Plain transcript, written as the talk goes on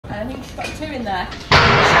think she's got 2 in there.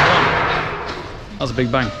 That was a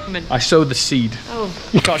big bang. I sowed the seed. Oh.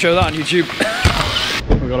 You can't show that on YouTube.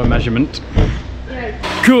 We got a measurement.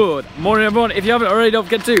 Yeah. Good morning, everyone. If you haven't already, don't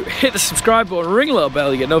forget to hit the subscribe button, ring a little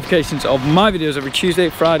bell, you get notifications of my videos every Tuesday,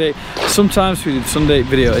 Friday, sometimes we do the Sunday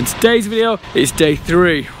video. In today's video, it's day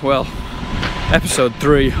 3. Well, episode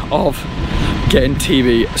 3 of getting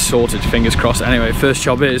TV sorted, fingers crossed. Anyway, first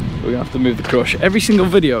job is we're gonna have to move the crush. Every single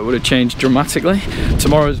video would have changed dramatically.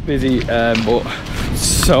 Tomorrow's busy, but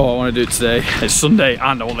so I want to do it today. It's Sunday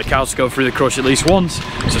and I want the cows to go through the crush at least once.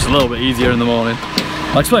 It's just a little bit easier in the morning.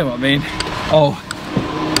 I'll explain what I mean. Oh,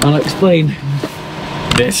 and I'll explain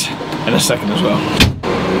this in a second as well.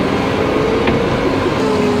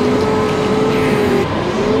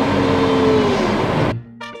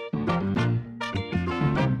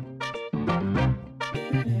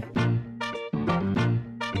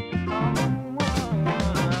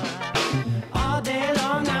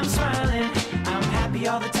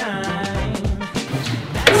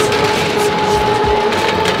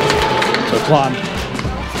 Plan,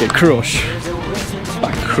 get crush,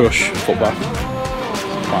 back crush, foot bath.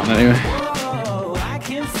 Plan anyway.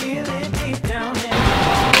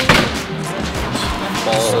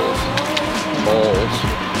 Balls.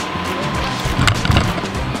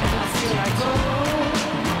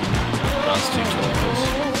 That's too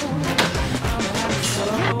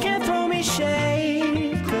tall. Can't throw me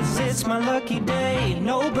shade, 'cause it's my lucky day.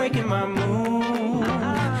 No breaking my mood.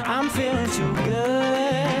 I'm feeling too good.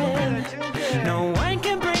 No one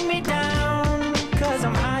can bring me down, 'cause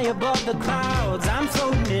I'm high above the clouds. I'm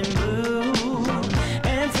floating in blue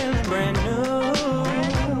and feeling brand new.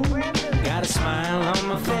 Got a smile on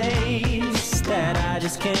my face that I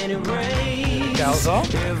just can't erase. Gals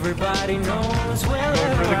off. Everybody knows where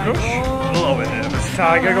going through the crush. A little bit of a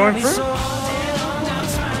tiger going through.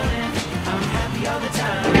 I'm happy all the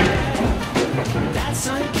time. That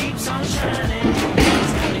sun keeps on shining.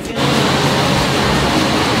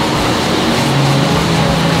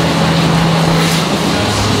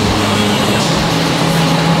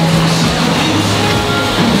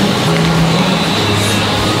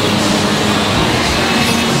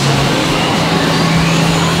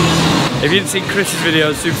 If you didn't see Chris's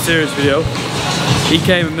video, super serious video, he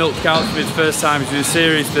came and milked cows for his first time. He's doing a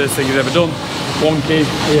series, first thing he's ever done. 1 key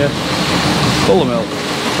here, full of milk.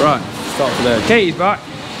 Right, start today. Katie's back.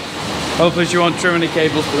 Hopefully she won't trim any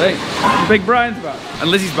cables today. Big Brian's back.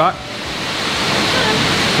 And Lizzie's back.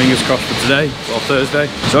 Fingers crossed for today, or Thursday.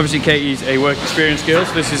 So obviously Katie's a work experience girl,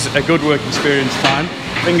 so this is a good work experience time.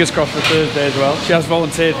 Fingers crossed for Thursday as well. She has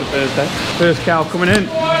volunteered for Thursday. First cow coming in.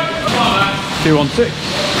 216.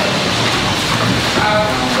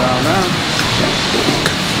 Down.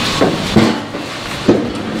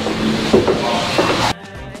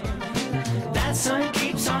 That sun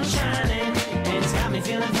keeps on shining and it's got me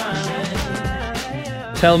feeling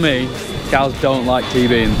fine. Tell me cows don't like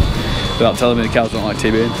TVing without telling me the cows don't like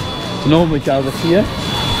TVing. So normally cows are here,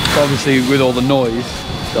 but obviously with all the noise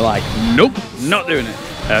they're like, nope, not doing it.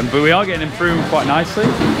 But we are getting improved quite nicely, I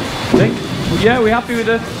think. But yeah, we're happy with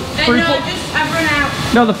the fruit put. I've run out.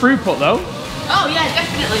 No, the fruit put though. Oh yeah,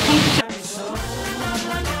 definitely.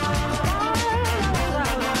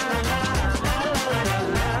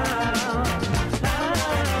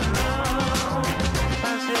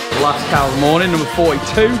 Last cow of the morning, number 42.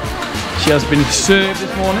 She has been served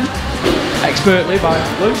this morning, expertly by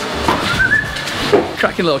Luke.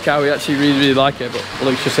 Cracking little cow, we actually really like it, but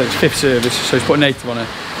Luke just said it's 5th service, so he's put a native on her.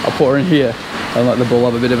 I'll put her in here and let the bull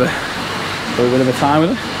have a bit of a time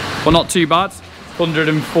with her. But not too bad.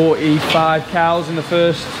 145 cows in the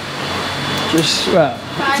first, just, well,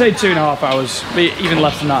 I'd say 2.5 hours, even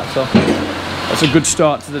less than that, so that's a good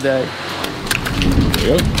start to the day.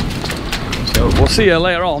 There we go. So we'll see you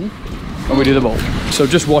later on when we do the bowl. So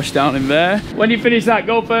just wash down in there. When you finish that,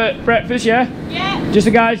 go for breakfast, yeah? Yeah. Just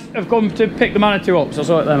the guys have come to pick the Manitou up, so I'll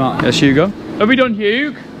sort them out. Yes, Hugo. Have we done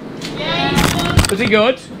Hugh? Yeah, he was. Was he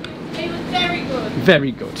good? He was very good.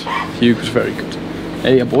 Very good. Hugh was very good.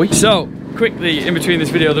 There you go, boy. So, quickly in between this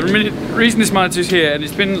video, the reason this Manitou's here, and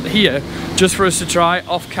it's been here just for us to try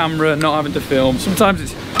off camera, not having to film. Sometimes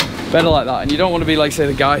it's better like that, and you don't want to be like, say,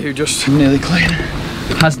 the guy who just nearly clean,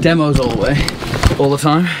 has demos all the way, all the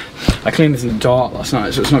time. I cleaned this in the dark last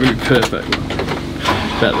night, so it's not going to be perfect.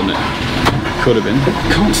 Better than it could have been.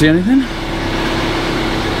 Can't see anything.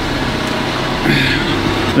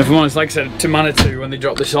 And if I'm honest, like I said, to Manitou, when they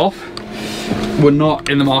dropped this off, we're not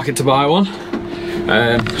in the market to buy one.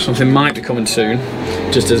 Something might be coming soon,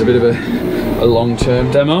 just as a bit of a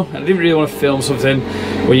long-term demo. And I didn't really want to film something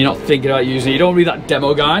when you're not thinking about using it. You don't want to be that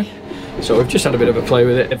demo guy. So we've just had a bit of a play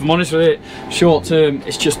with it. If I'm honest with it, short term,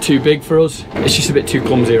 it's just too big for us. It's just a bit too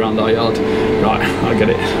clumsy around our yard. Right, I'll get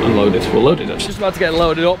it unloaded. We'll load it up. Just about to get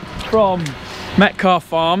loaded up from Metcalf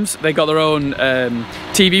Farms. They got their own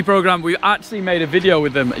TV program. We actually made a video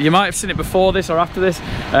with them. You might have seen it before this or after this.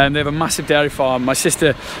 They have a massive dairy farm. My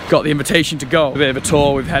sister got the invitation to go. A bit of a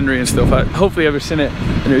tour with Henry and stuff. Hopefully you've ever seen it.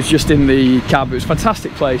 And it was just in the cab. It was a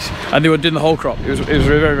fantastic place. And they were doing the whole crop. It was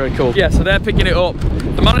very, very cool. Yeah, so they're picking it up.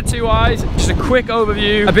 The Man of Two Eyes, just a quick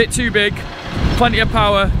overview. A bit too big, plenty of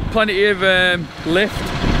power, plenty of lift.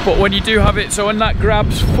 But when you do have it, so when that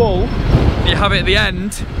grab's full, you have it at the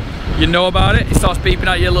end, you know about it. It starts beeping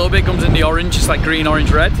at you a little bit, comes in the orange, it's like green,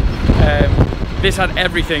 orange, red. This had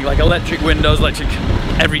everything, like electric windows,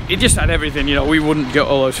 it just had everything, you know, we wouldn't get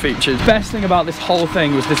all those features. Best thing about this whole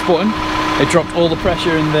thing was this button. It dropped all the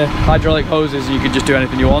pressure in the hydraulic hoses and you could just do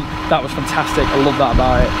anything you want. That was fantastic, I love that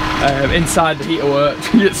about it. Inside the heater worked,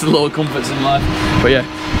 it's the little comforts in life. But yeah,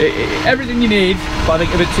 everything you need, but I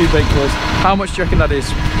think a bit too big for us. How much do you reckon that is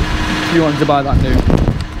if you wanted to buy that new?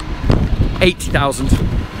 80,000.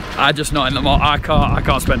 I'm just not in the market. I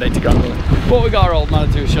can't spend 80 grand on it. But we got our old Man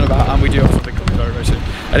of Two Eyes about, and we do have something coming very, very soon.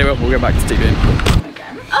 Anyway, we'll get back to TV.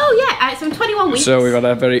 Oh yeah, so I'm 21 weeks. So we've had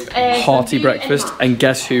a very hearty breakfast, and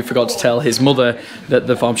guess who forgot to tell his mother that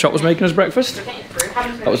the farm shop was making us breakfast?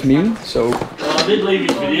 That was me. So I did leave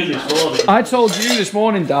it for you this morning. I told you this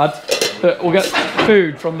morning, Dad, that we'll get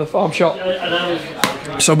food from the farm shop.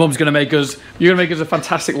 So Mum's gonna make us. You're gonna make us a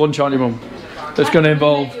fantastic lunch, aren't you, Mum? That's gonna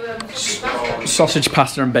involve sausage,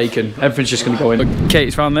 pasta and bacon. Everything's just going to go in. But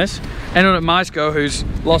Kate's found this. Anyone at Mysco who's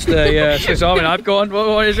lost a Swiss Army knife? Go on,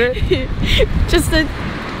 what is it? Just a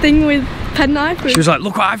thing with penknife. She was like,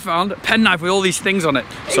 look what I found. A penknife with all these things on it.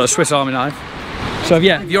 So a Swiss Army knife. So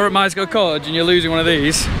yeah, if you're at Mysco College and you're losing one of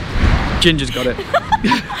these, Ginger's got it.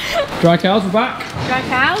 Dry cows, we're back. Dry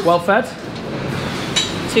cows. Well fed?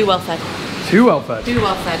 Too well fed. Too well fed? Too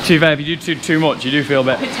well fed. Too fed. If you do too much, you do feel a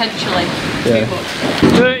bit. Potentially. Yeah. Too much.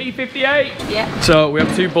 30, 58. Yeah. So we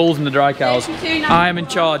have 2 bulls in the dry cows. 32, I am in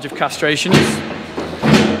charge of castrations.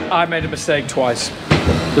 I made a mistake twice.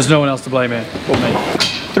 There's no one else to blame here but me.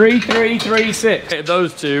 3336.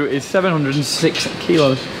 Those 2 is 706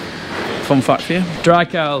 kilos. Fun fact for you. Dry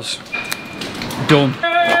cows. Done.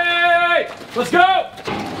 Hey! Let's go!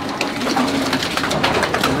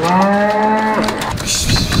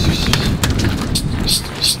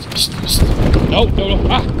 No.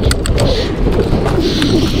 Ah.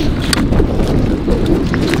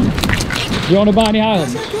 You want to buy any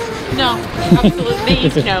Highlands? No, absolutely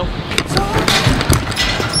these no.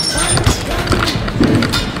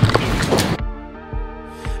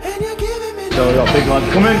 So we got big lads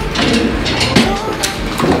coming.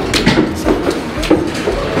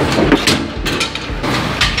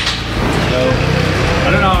 So I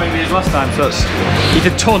don't know how many he is last time, so he's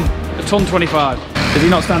a ton 25. Is he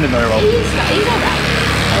not standing very well? He's alright.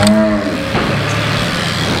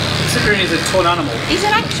 Considering he's a ton animal. He's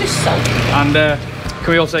an anxious soul. And can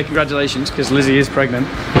we all say congratulations, because Lizzie is pregnant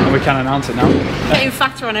and we can announce it now. Getting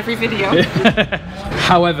fatter on every video.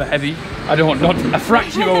 However heavy, I don't want not a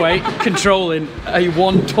fraction of a weight controlling a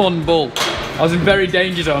 1 ton bull. I was in very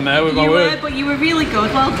danger zone there with my word. But you were really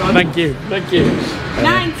good, well done. Thank you.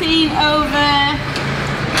 19 over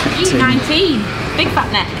 19. Big fat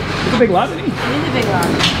neck. He's a big lad, isn't he? He is a big lad.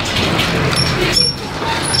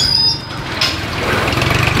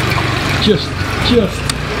 Just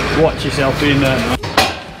watch yourself being there.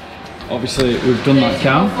 Obviously we've done that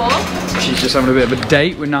cow. She's just having a bit of a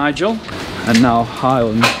date with Nigel. And now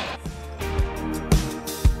Highland.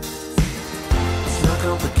 It's not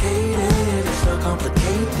complicated, it's not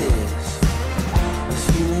complicated. This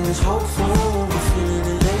feeling is hopeful, we're feeling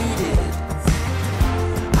elated.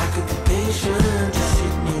 I could be patient, just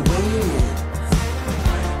sitting here waiting.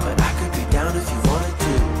 But I could be down if you wanted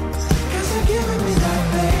to. 'Cause you're giving me that,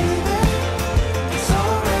 baby. It's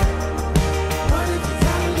alright. What if you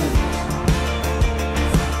gotta lose?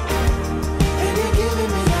 And you're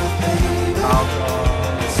giving me that, baby.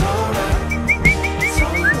 It's alright. It's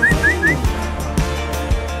alright.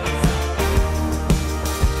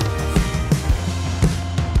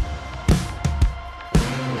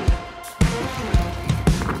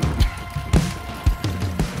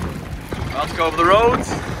 Let's go over the road.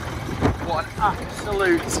 What an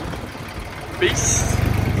absolute beast.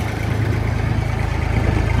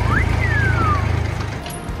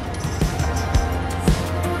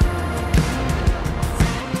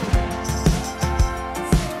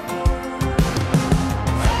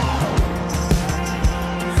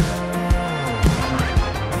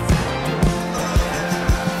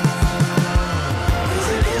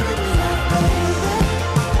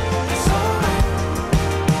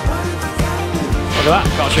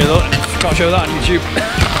 Can't show that on YouTube.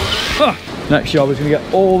 Next job is going to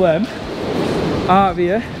get all them out of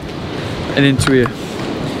here and into here.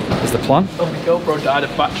 That's the plan. Oh, my GoPro died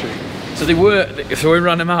of battery. So they worked, so we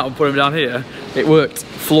ran them out and put them down here. It worked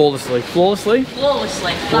flawlessly. Flawlessly?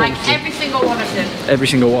 Flawlessly. Like every single one of them. Every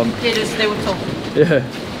single one. Did as they were told. Yeah.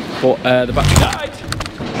 But the battery died.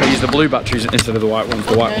 I used the blue batteries instead of the white ones.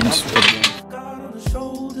 The white ones.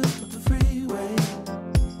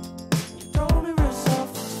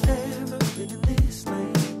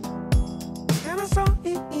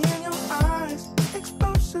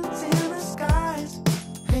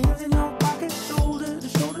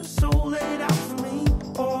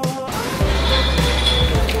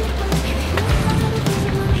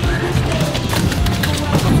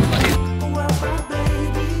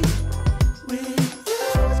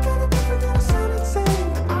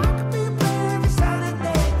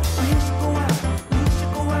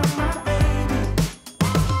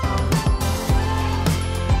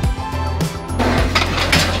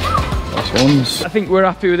 I think we're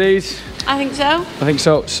happy with these. I think so. I think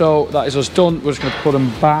so. So that is us done. We're just going to put them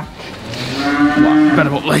back.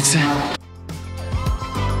 Better up later.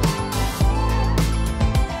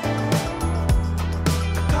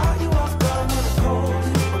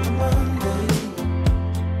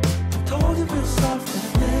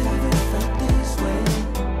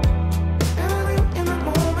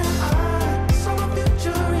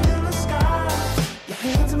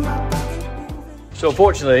 So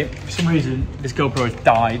unfortunately, for some reason, this GoPro has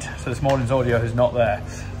died, so this morning's audio is not there.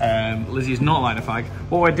 Lizzie's not lighting a fag.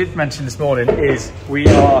 What I did mention this morning is we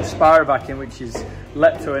are sparrow backing, which is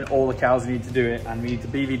leptoing all the cows need to do it, and we need to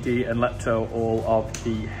BVD and lepto all of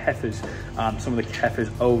the heifers, and some of the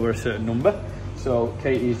heifers over a certain number. So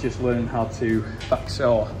Katie's just learning how to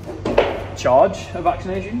charge a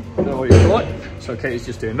vaccination, I don't know what you call it. So Katie's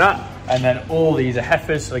just doing that. And then all these are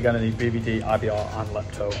heifers, so they're going to need BVD, IBR and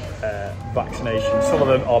lepto vaccinations. Some of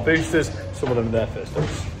them are boosters, some of them are their first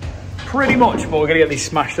dose. Pretty much, but we're going to get these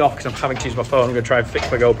smashed off because I'm having to use my phone. I'm going to try and fix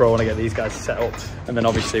my GoPro. I want to get these guys set up. And then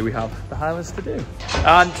obviously we have the Highlands to do.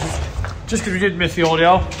 And just because we did miss the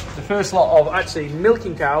audio, the first lot of actually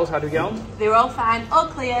milking cows, how do we get on? They were all fine, all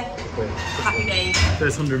clear. Happy days.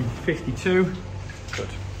 There's 152. Good.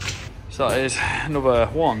 So that is number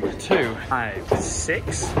 1, 2, 5,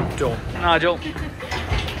 6. Done. Nigel,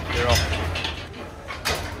 you're off.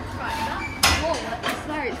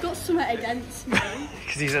 It's got something against me.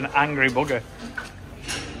 Because he's an angry bugger.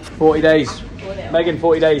 40 days. Megan,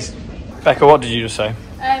 40 days. Becca, what did you just say?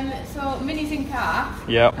 So Minnie's in calf.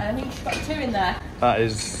 Yeah. I think she's got 2 in there. That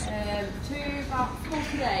is... 2 about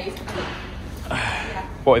 40 days. Yeah.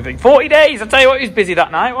 What do you think? 40 days! I tell you what, he was busy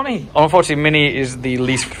that night, wasn't he? Unfortunately, Minnie is the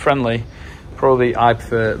least friendly. Probably I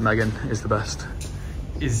prefer Megan is the best.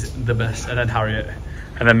 Is the best. And then Harriet.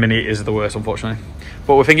 And then Minnie is the worst, unfortunately.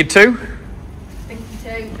 But we're thinking 2? Thinking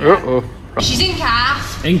 2. Yeah. Uh-oh. She's in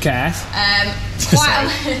calf. In calf?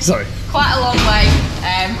 Sorry. Quite a long way.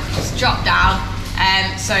 It's dropped down.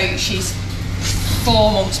 So she's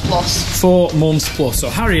 4 months plus. 4 months plus. So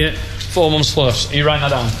Harriet, 4 months plus. Are you writing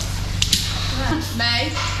that down?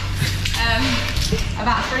 May.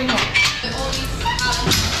 About 3 months.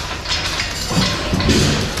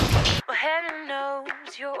 Well, heaven knows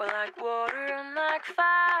you're like water and like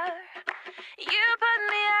fire. You put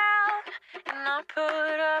me out and I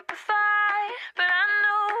put up a fight, but I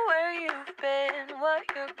know where you've been, what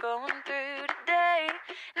you're going through today,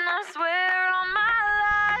 and I swear on my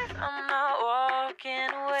life I'm not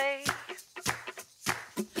walking away.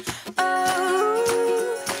 Oh,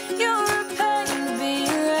 you're a pain to be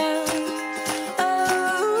around. Oh,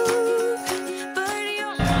 but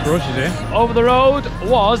you're Brushes in. Over the road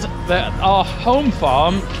was our home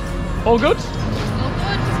farm. All good?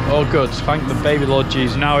 All good. Thank the baby Lord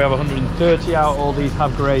Jesus. Now we have 130 out. All these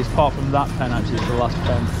have grazed, apart from that pen actually, it's the last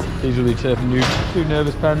pen. These will be turf and new, 2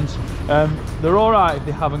 nervous pens. They're all right if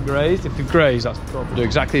they haven't grazed. If they've grazed, that's we'll do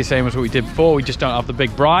exactly the same as what we did before. We just don't have the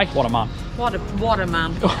big bri. What a man. What a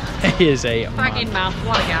man. He is a fagging mouth,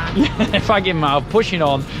 what a guy. Fagging mouth, pushing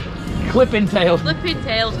on, clipping tails. Flipping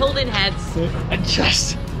tails, holding heads. And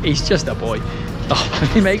he's just a boy.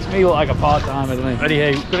 Oh, he makes me look like a part-timer, doesn't he?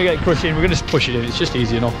 Anyway, we're gonna get crushing. We're gonna just push it in. It's just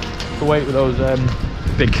easy enough to wait with those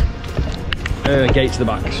big gates at the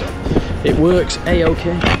back. So it works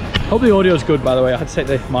a-okay. Hope the audio's good, by the way. I had to take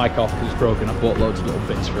the mic off because it's broken. I bought loads of little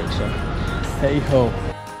bits for it. So hey ho.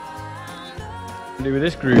 What we do with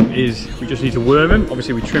this group is we just need to worm them.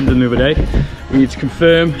 Obviously, we trimmed them the other day. We need to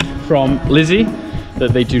confirm from Lizzie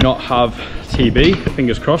that they do not have TB.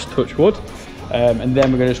 Fingers crossed. Touch wood. And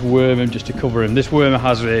then we're going to just worm him just to cover him. This wormer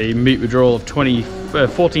has a meat withdrawal of 25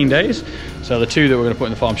 14 days. So the 2 that we're going to put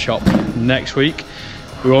in the farm shop next week,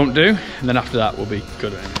 we won't do. And then after that, we'll be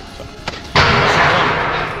good at it. So.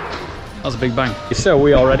 That's a big bang. So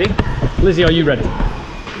we are ready. Lizzie, are you ready?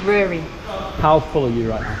 Very. How full are you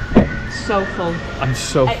right now? So full. I'm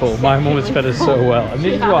so full. My mum has fed us so well. And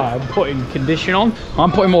this is why I'm putting condition on.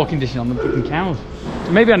 I'm putting more condition on than freaking cows.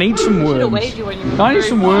 Maybe I need some worms. I need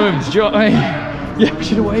some worms. Do you know what I mean? Yeah, we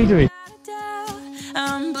should have weighed me.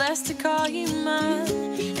 I'm blessed to call you mine.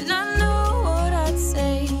 And I know what I'd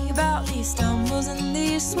say about these stumbles and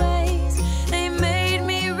these sways. They made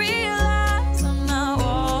me realize I'm not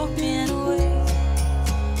walking away.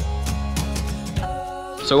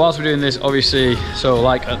 So whilst we're doing this, obviously, so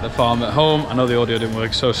like at the farm at home, I know the audio didn't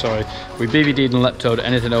work, so sorry. We BVD'd and leptoed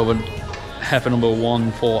anything over heifer number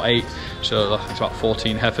 148. So that's about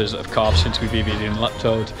 14 heifers that have calved since we BVD'd and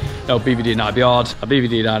leptoed. No, BVD and IBR'd. I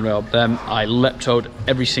BVD'd and IBR'd them. I leptoed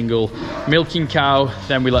every single milking cow.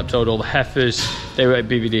 Then we leptoed all the heifers. They were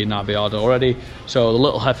BVD and IBR'd already. So the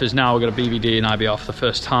little heifers now we're going to BVD and IBR for the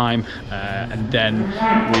first time. And then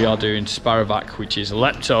we are doing Sparavac, which is a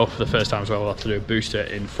lepto for the first time as well. We'll have to do a booster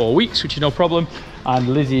in 4 weeks, which is no problem. And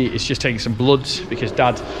Lizzie is just taking some bloods because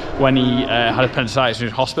Dad, when he had appendicitis in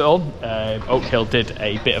hospital, Oak Hill did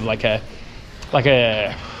a bit of like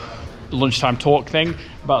a lunchtime talk thing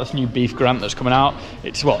about this new beef grant that's coming out.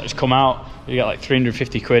 It's come out. You get like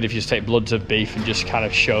 350 quid if you just take bloods of beef and just kind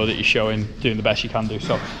of show that you're doing the best you can do.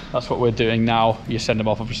 So that's what we're doing now. You send them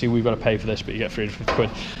off. Obviously we've got to pay for this, but you get 350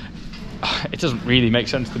 quid. It doesn't really make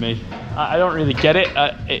sense to me. I don't really get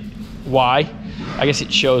it. Why? I guess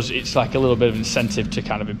it shows it's like a little bit of incentive to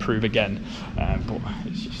kind of improve again. But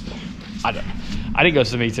it's just, I didn't go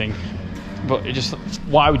to the meeting. But it just,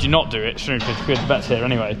 why would you not do it? It's 350 quid, the bet's here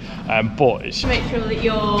anyway. But it's... Make sure that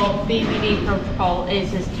your BVD protocol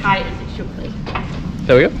is as tight as it should be.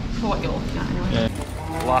 There we go. For what you're looking at anyway. Yeah.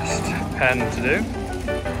 Last pen to do.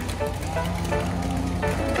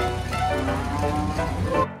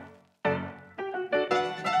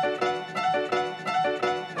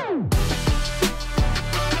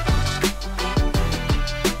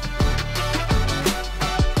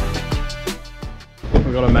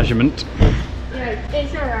 We've got a measurement. Yeah,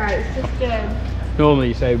 it's alright, it's just Normally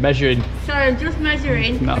you say measuring. sorry, I'm just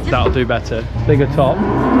measuring. That'll do better. Bigger top.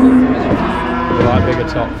 Right, bigger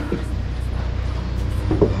top.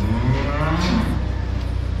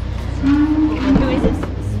 Who is this?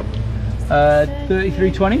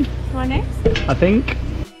 3320, 20? I think.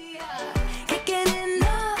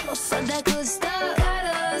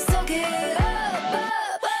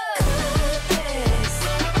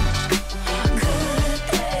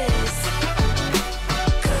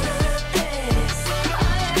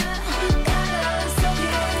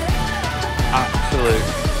 Absolute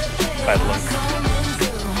bedlam.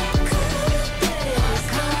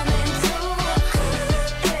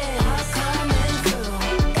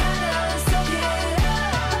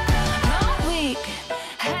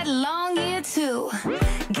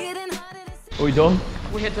 Are we done?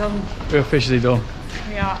 We are done. We're officially done.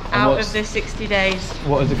 We are out of the 60 days.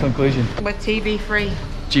 What is the conclusion? We're TB free.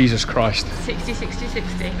 Jesus Christ. 60, 60,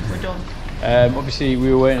 60. We're done. Obviously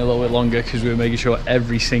we were waiting a little bit longer because we were making sure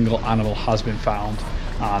every single animal has been found.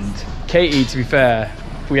 And Katie, to be fair,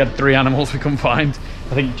 we had 3 animals we couldn't find.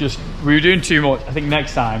 I think we were doing too much. I think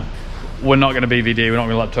next time we're not going to BVD, we're not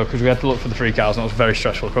going to lepto because we had to look for the 3 cows and it was very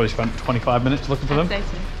stressful. We probably spent 25 minutes looking for them.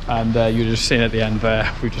 And you were just seeing at the end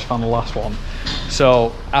there, we just found the last one.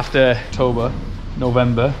 So after October,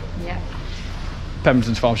 November,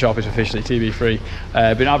 Pemberton's Farm Shop is officially TB free.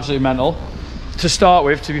 Been absolutely mental. To start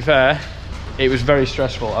with, to be fair, it was very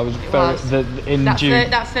stressful. I was in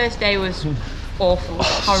June. That first day was awful,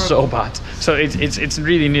 horrible. So bad. So it's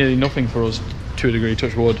really nearly nothing for us to a degree,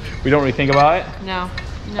 touch wood. We don't really think about it. No.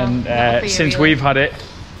 And since we've had it,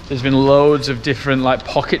 there's been loads of different like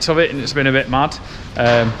pockets of it and it's been a bit mad.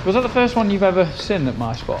 Was that the first one you've ever seen at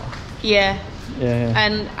my spot? Yeah. Yeah.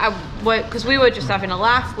 And because we were just having a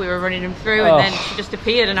laugh, we were running them through and then she just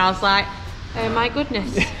appeared and I was like, oh my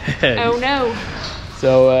goodness. Oh no.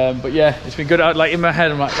 So, but yeah, it's been good. Like in my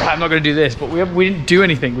head, I'm like, right, I'm not going to do this, but we didn't do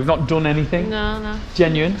anything. We've not done anything. No.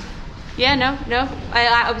 Genuine. Yeah, no.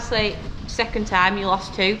 I obviously, second time you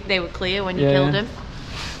lost 2. They were clear when you killed them.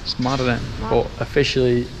 It's mad, isn't it? But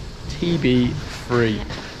officially TB free. Yeah.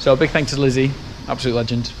 So a big thanks to Lizzie, absolute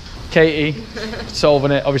legend. Katie,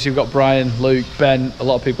 solving it. Obviously we've got Brian, Luke, Ben, a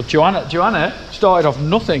lot of people. Joanna started off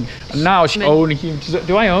nothing and now she owns a human.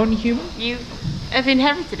 Do I own a human? You have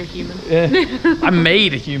inherited a human. Yeah. I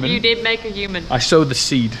made a human. You did make a human. I sowed the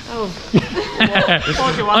seed. Oh.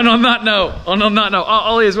 And on that note,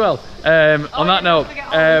 Ollie as well. On that note,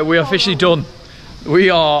 we're officially done. We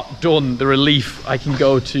are done. The relief. I can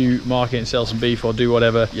go to market and sell some beef or do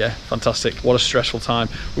whatever. Yeah, fantastic. What a stressful time.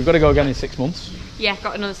 We've got to go again in 6 months. Yeah,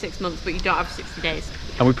 got another 6 months, but you don't have 60 days.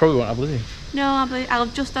 And we probably won't have Lizzie. No, I'll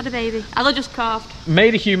have just had a baby. I'll have just calved.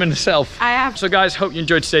 Made a human herself. I have. So guys, hope you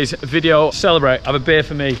enjoyed today's video. Celebrate, have a beer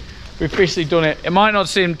for me. We've officially done it. It might not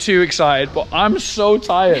seem too excited, but I'm so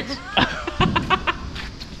tired.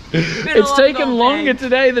 It's taken longer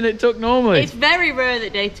today than it took normally. It's very rare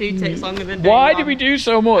that day 2 takes longer than day Why 1. did we do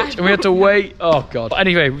so much? And we had to wait. Oh God. But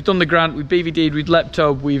anyway, we've done the grant, we've BVD'd, we've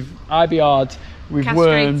leptoed, we've IBR'd, we've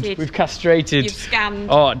wormed, we've castrated. You've scanned.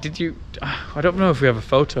 Oh, did you? I don't know if we have a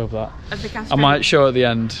photo of that. Of the castration. I might show at the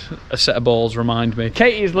end. A set of balls remind me.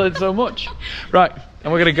 Katie has learned so much. Right,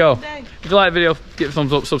 and we're gonna go. If you like the video, give it a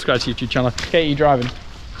thumbs up, subscribe to the YouTube channel. Katie, you driving?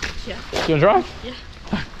 Yeah. Do you wanna drive? Yeah.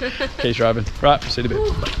 Katie's driving. Right, see you in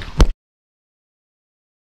a bit.